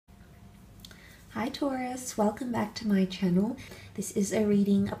Hi Taurus, welcome back to my channel. This is a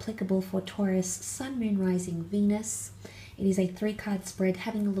reading applicable for Taurus, Sun, Moon, Rising, Venus. It is a 3-card spread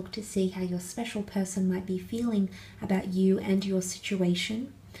having a look to see how your special person might be feeling about you and your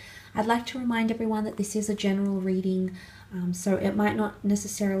situation. I'd like to remind everyone that this is a general reading, so it might not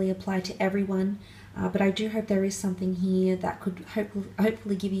necessarily apply to everyone, but I do hope there is something here that could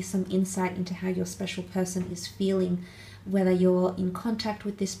hopefully give you some insight into how your special person is feeling, whether you're in contact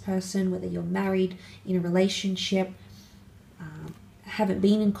with this person, whether you're married, in a relationship, haven't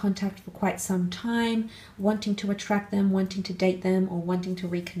been in contact for quite some time, wanting to attract them, wanting to date them, or wanting to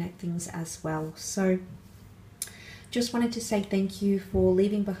reconnect things as well. So just wanted to say thank you for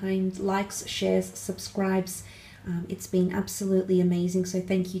leaving behind likes, shares, subscribes. It's been absolutely amazing, so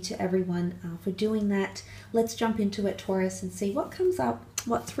thank you to everyone for doing that. Let's jump into it, Taurus, and see what comes up,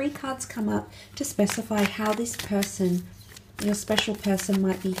 what 3 cards come up to specify how this person, your special person,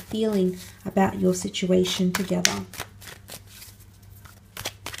 might be feeling about your situation together.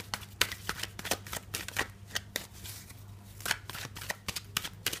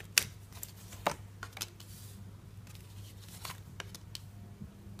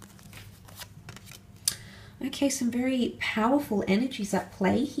 Okay, some very powerful energies at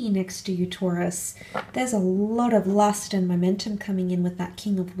play here next to you, Taurus. There's a lot of lust and momentum coming in with that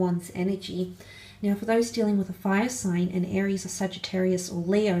King of Wands energy. Now, for those dealing with a fire sign, an Aries, a Sagittarius, or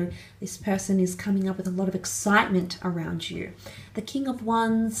Leo, this person is coming up with a lot of excitement around you. The King of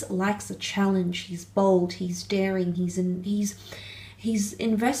Wands likes a challenge. He's bold, he's daring, he's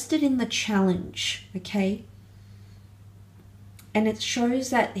invested in the challenge, okay? And it shows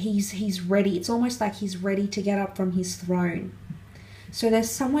that he's ready. It's almost like he's ready to get up from his throne. So there's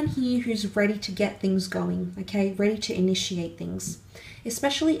someone here who's ready to get things going, okay? Ready to initiate things.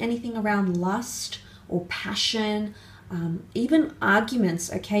 Especially anything around lust or passion, even arguments,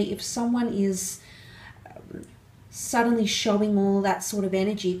 okay? If someone is suddenly showing all that sort of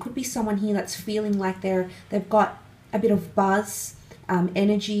energy, it could be someone here that's feeling like they've got a bit of buzz,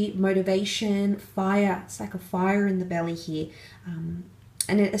 energy, motivation, fire. It's like a fire in the belly here.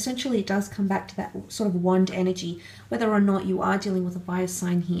 And it essentially does come back to that sort of wand energy, whether or not you are dealing with a fire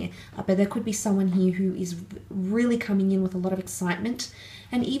sign here. But there could be someone here who is really coming in with a lot of excitement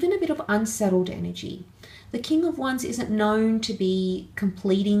and even a bit of unsettled energy. The King of Wands isn't known to be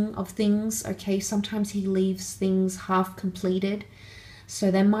completing of things, okay? Sometimes he leaves things half completed. So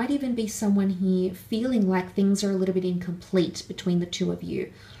there might even be someone here feeling like things are a little bit incomplete between the two of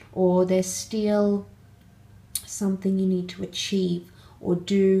you, or there's still something you need to achieve or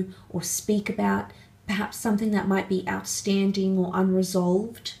do or speak about, perhaps something that might be outstanding or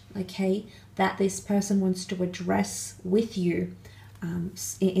unresolved, okay, that this person wants to address with you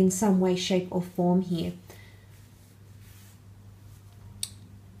in some way, shape, or form here.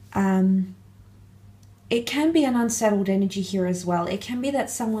 It can be an unsettled energy here as well. It can be that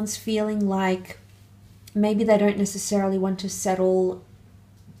someone's feeling like maybe they don't necessarily want to settle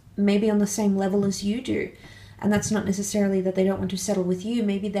maybe on the same level as you do. And that's not necessarily that they don't want to settle with you.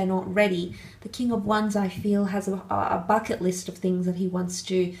 Maybe they're not ready. The King of Wands, I feel, has a bucket list of things that he wants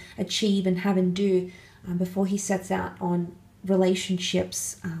to achieve and have and do before he sets out on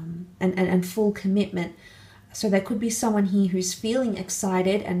relationships and full commitment. So there could be someone here who's feeling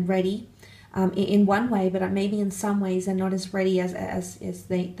excited and ready in one way, but maybe in some ways they're not as ready as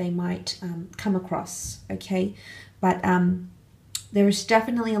they might come across, okay? But there is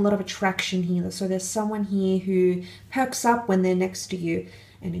definitely a lot of attraction here. So there's someone here who perks up when they're next to you,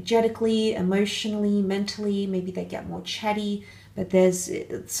 energetically, emotionally, mentally. Maybe they get more chatty, but there's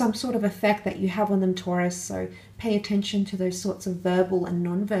some sort of effect that you have on them, Taurus. So pay attention to those sorts of verbal and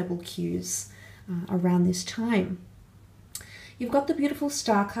non-verbal cues around this time. You've got the beautiful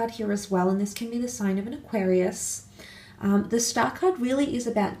Star card here as well, and this can be the sign of an Aquarius. The Star card really is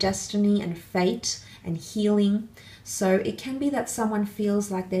about destiny and fate and healing. So it can be that someone feels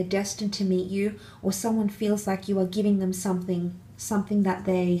like they're destined to meet you, or someone feels like you are giving them something that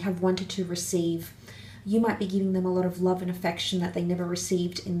they have wanted to receive. You might be giving them a lot of love and affection that they never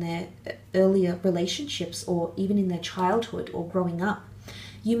received in their earlier relationships or even in their childhood or growing up.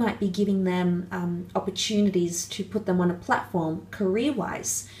 You might be giving them opportunities to put them on a platform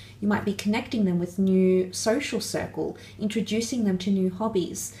career-wise. You might be connecting them with new social circle, introducing them to new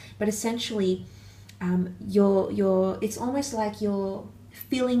hobbies, but essentially it's almost like you're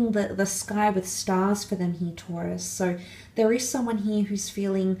filling the sky with stars for them here, Taurus. So there is someone here who's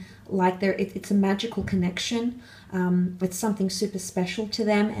feeling like it's a magical connection. It's something super special to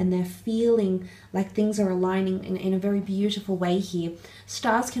them, and they're feeling like things are aligning in a very beautiful way here.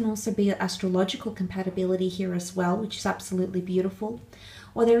 Stars can also be an astrological compatibility here as well, which is absolutely beautiful.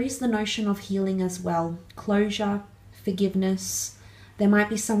 Or there is the notion of healing as well. Closure, forgiveness. There might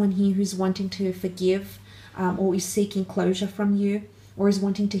be someone here who's wanting to forgive, or is seeking closure from you, or is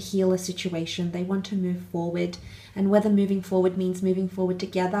wanting to heal a situation. They want to move forward. And whether moving forward means moving forward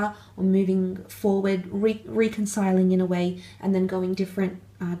together, or moving forward, reconciling in a way, and then going different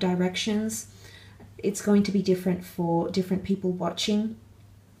directions, it's going to be different for different people watching.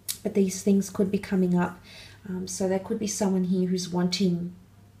 But these things could be coming up. So there could be someone here who's wanting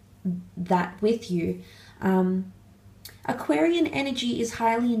that with you. Aquarian energy is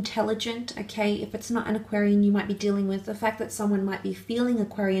highly intelligent, okay? If it's not an Aquarian you might be dealing with, the fact that someone might be feeling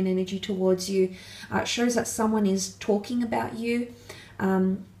Aquarian energy towards you shows that someone is talking about you.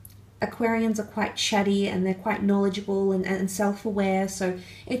 Aquarians are quite chatty and they're quite knowledgeable and self-aware, so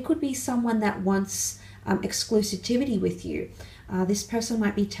it could be someone that wants exclusivity with you. This person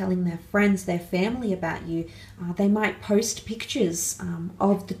might be telling their friends, their family about you. They might post pictures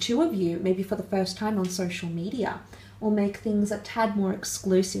of the two of you, maybe for the first time on social media, or make things a tad more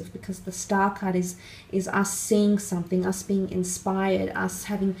exclusive, because the Star card is us seeing something, us being inspired, us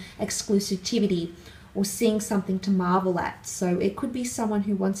having exclusivity, or seeing something to marvel at. So it could be someone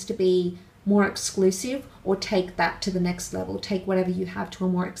who wants to be more exclusive, or take that to the next level, take whatever you have to a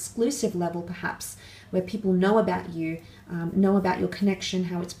more exclusive level perhaps, where people know about you, know about your connection,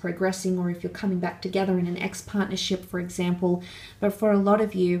 how it's progressing, or if you're coming back together in an ex-partnership, for example. But for a lot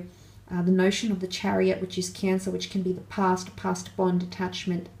of you, the notion of the Chariot, which is Cancer, which can be the past bond,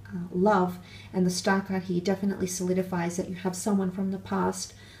 attachment, love, and the Star card here definitely solidifies that you have someone from the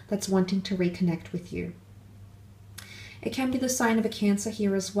past that's wanting to reconnect with you. It can be the sign of a Cancer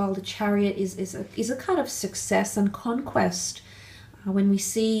here as well. The Chariot is a card of success and conquest. When we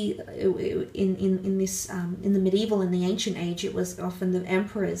see in the medieval and the ancient age, it was often the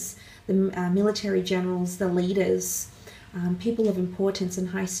emperors, the military generals, the leaders, people of importance and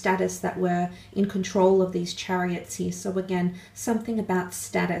high status that were in control of these chariots here. So again, something about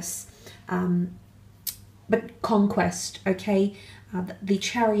status, but conquest, okay? The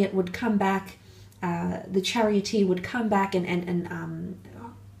chariot would come back, the charioteer would come back and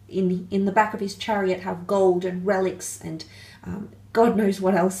in the back of his chariot have gold and relics and God knows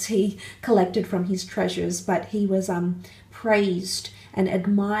what else he collected from his treasures, but he was praised and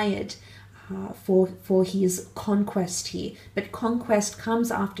admired for his conquest here. But conquest comes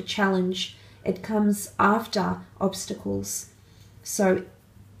after challenge. It comes after obstacles. So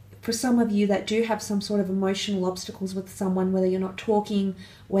for some of you that do have some sort of emotional obstacles with someone, whether you're not talking,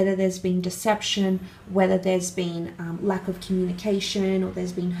 whether there's been deception, whether there's been lack of communication, or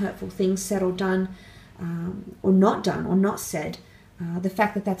there's been hurtful things said or done, or not said, the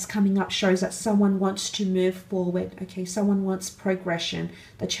fact that that's coming up shows that someone wants to move forward, okay? Someone wants progression.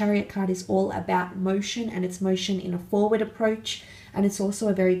 The Chariot card is all about motion, and it's motion in a forward approach, and it's also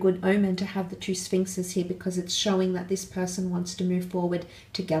a very good omen to have the two Sphinxes here, because it's showing that this person wants to move forward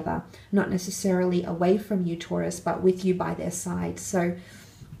together, not necessarily away from you, Taurus, but with you by their side. So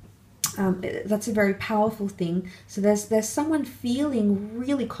that's a very powerful thing. So there's someone feeling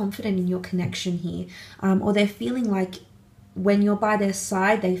really confident in your connection here, or they're feeling like when you're by their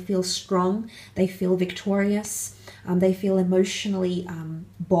side, they feel strong, they feel victorious, they feel emotionally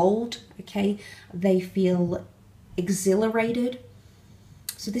bold, okay? They feel exhilarated.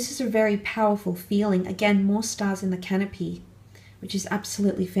 So this is a very powerful feeling. Again, more stars in the canopy, which is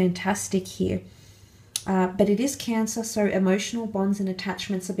absolutely fantastic here. But it is Cancer, so emotional bonds and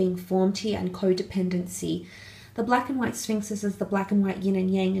attachments are being formed here, and codependency. The black and white Sphinxes is the black and white yin and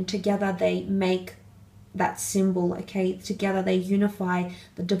yang, and together they make that symbol, okay? Together they unify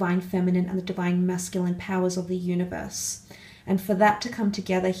the divine feminine and the divine masculine powers of the universe. And for that to come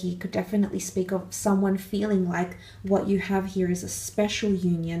together here could definitely speak of someone feeling like what you have here is a special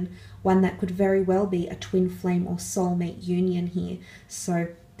union, one that could very well be a twin flame or soulmate union here. So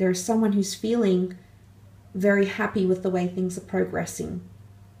there is someone who's feeling very happy with the way things are progressing,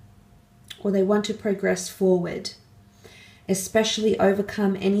 or they want to progress forward, especially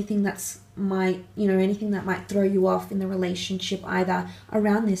overcome anything that's anything that might throw you off in the relationship, either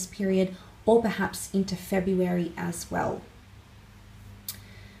around this period or perhaps into February as well.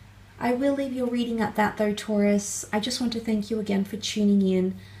 I will leave your reading at that though, Taurus. I just want to thank you again for tuning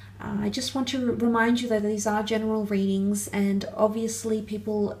in. I just want to remind you that these are general readings, and obviously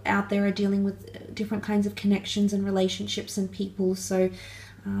people out there are dealing with different kinds of connections and relationships and people, so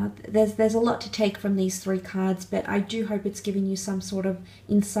there's a lot to take from these three cards, but I do hope it's giving you some sort of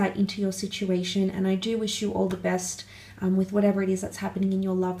insight into your situation, and I do wish you all the best with whatever it is that's happening in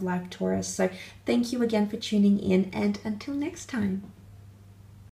your love life, Taurus. So thank you again for tuning in, and until next time.